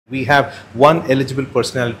We have one eligible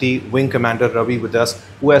personality, Wing Commander Ravi, with us,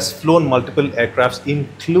 who has flown multiple aircrafts,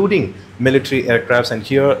 including military aircrafts, and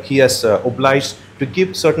here he has obliged to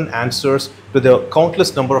give certain answers to the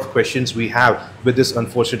countless number of questions we have with this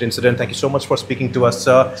unfortunate incident. Thank you so much for speaking to us,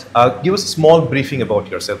 sir. Give us a small briefing about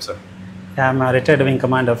yourself, sir. I'm a retired Wing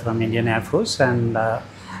Commander from Indian Air Force, and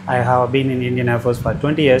I have been in Indian Air Force for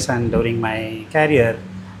 20 years, and during my career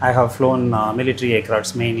I have flown military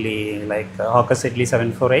aircrafts, mainly like Hawker Siddeley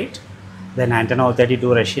 748, then Antonov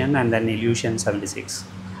 32 Russian, and then Illusion 76.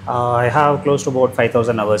 I have close to about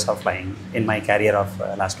 5,000 hours of flying in my career of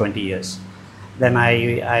last 20 years. Then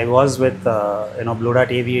I was with Blue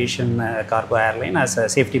Dart Aviation Cargo Airline as a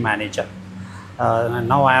safety manager. And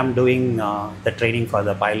now I am doing the training for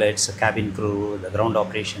the pilots, cabin crew, the ground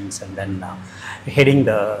operations, and then heading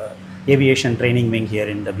the aviation training wing here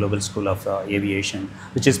in the Global School of Aviation,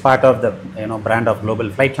 which is part of the brand of Global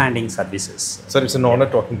Flight Landing Services. Sir, it's an honor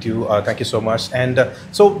talking to you. Thank you so much. And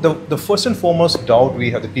so the first and foremost doubt we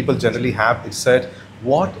have, the people generally have, is that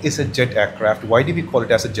what is a jet aircraft? Why do we call it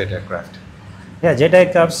as a jet aircraft? Yeah, jet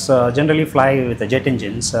aircrafts generally fly with the jet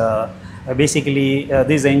engines. Basically,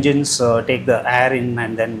 these engines take the air in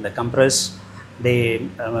and then the compress.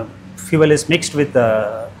 Fuel is mixed with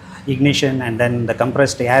the ignition, and then the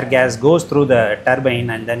compressed air gas goes through the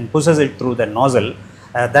turbine and then pushes it through the nozzle,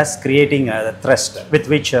 thus creating a thrust with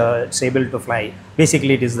which it's able to fly.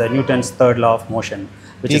 Basically, it is the Newton's third law of motion,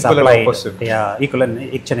 which is applied. Yeah, equal and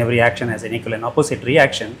each and every action has an equal and opposite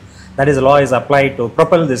reaction. That is, law is applied to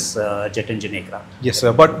propel this jet engine aircraft. Yes,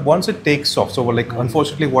 sir. But once it takes off, so like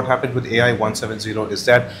unfortunately what happened with AI 170 is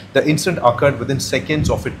that the incident occurred within seconds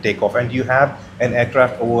of it takeoff, and you have an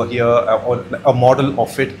aircraft over here or a model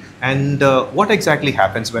of it. And what exactly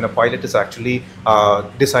happens when a pilot is actually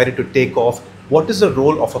decided to take off? What is the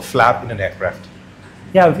role of a flap in an aircraft?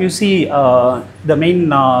 Yeah, if you see the main,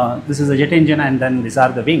 this is the jet engine, and then these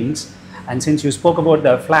are the wings. And since you spoke about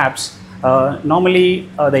the flaps, normally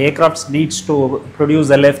the aircraft needs to produce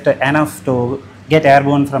the lift enough to get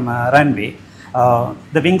airborne from a runway.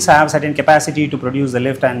 The wings have certain capacity to produce the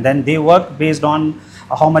lift, and then they work based on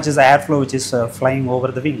how much is the airflow which is flowing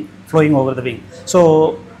over the wing.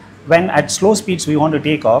 So when at slow speeds we want to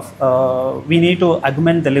take off, we need to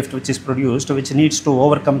augment the lift which is produced, which needs to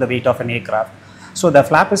overcome the weight of an aircraft. So the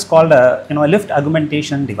flap is called a lift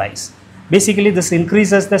augmentation device. Basically, this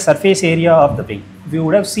increases the surface area of the wing. We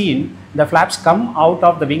would have seen the flaps come out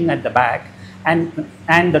of the wing at the back, and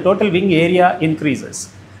the total wing area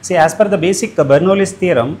increases. See, as per the basic Bernoulli's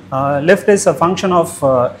theorem, lift is a function of,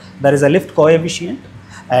 there is a lift coefficient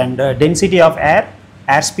and density of air,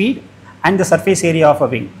 airspeed, and the surface area of a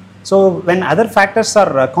wing. So when other factors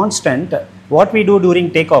are constant, what we do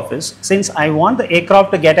during takeoff is, since I want the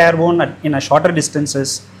aircraft to get airborne in a shorter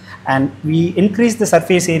distances, and we increase the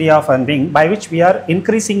surface area of a wing, by which we are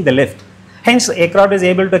increasing the lift. Hence, the aircraft is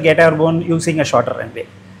able to get airborne using a shorter runway.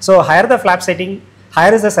 So higher the flap setting,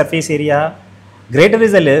 higher is the surface area, greater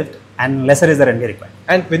is the lift, and lesser is the runway required.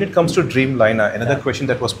 And when it comes to Dreamliner, another question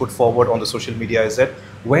that was put forward on the social media is that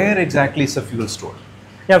where exactly is the fuel stored?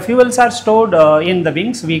 Yeah, fuels are stored in the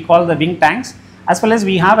wings. We call the wing tanks, as well as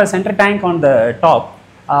we have a center tank on the top.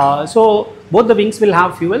 So both the wings will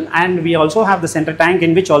have fuel, and we also have the center tank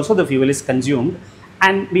in which also the fuel is consumed,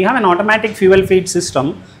 and we have an automatic fuel feed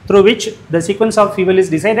system through which the sequence of fuel is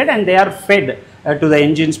decided and they are fed to the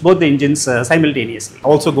engines, both the engines simultaneously.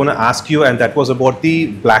 Also going to ask you, and that was about the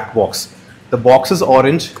black box. The box is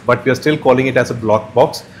orange, but we are still calling it as a black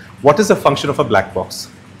box. What is the function of a black box?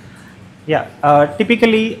 Yeah,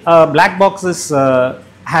 typically black boxes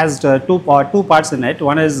has two parts in it.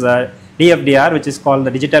 One is dfdr, which is called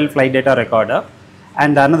the digital flight data recorder,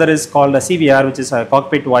 and another is called a CVR, which is a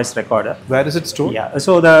cockpit voice recorder. Where is it stored? Yeah,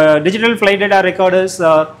 so the digital flight data recorders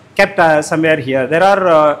kept somewhere here. There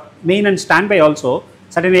are main and standby also.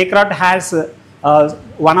 Certain aircraft has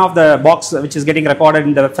one of the box which is getting recorded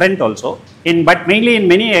in the front also. But mainly in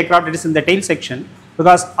many aircraft it is in the tail section,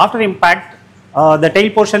 because after impact the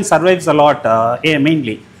tail portion survives a lot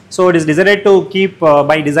mainly. So it is decided to keep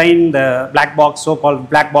by design the black box, so-called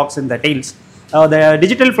black box in the tails. The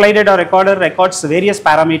digital flight data recorder records various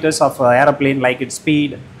parameters of aeroplane, like its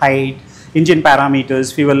speed, height, engine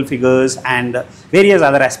parameters, fuel figures, and various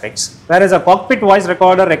other aspects. Whereas a cockpit voice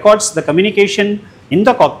recorder records the communication in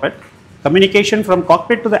the cockpit, communication from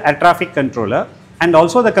cockpit to the air traffic controller, and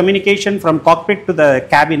also the communication from cockpit to the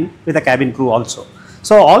cabin with the cabin crew also.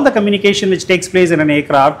 So all the communication which takes place in an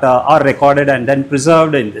aircraft are recorded and then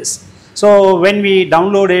preserved in this. So when we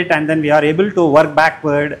download it and then we are able to work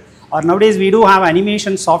backward, or nowadays we do have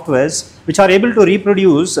animation softwares which are able to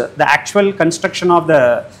reproduce the actual construction of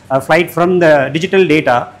the flight from the digital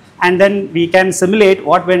data and then we can simulate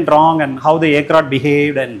what went wrong and how the aircraft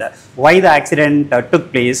behaved and why the accident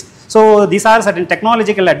took place. So these are certain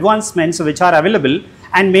technological advancements which are available,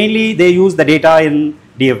 and mainly they use the data in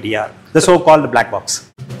dfdr, the so-called black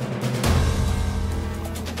box.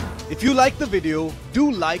 If you like the video,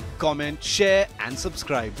 do like, comment, share and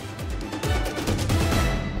subscribe.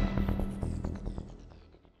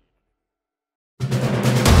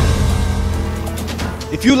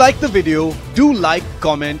 If you like the video, do like,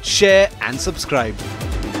 comment, share and subscribe.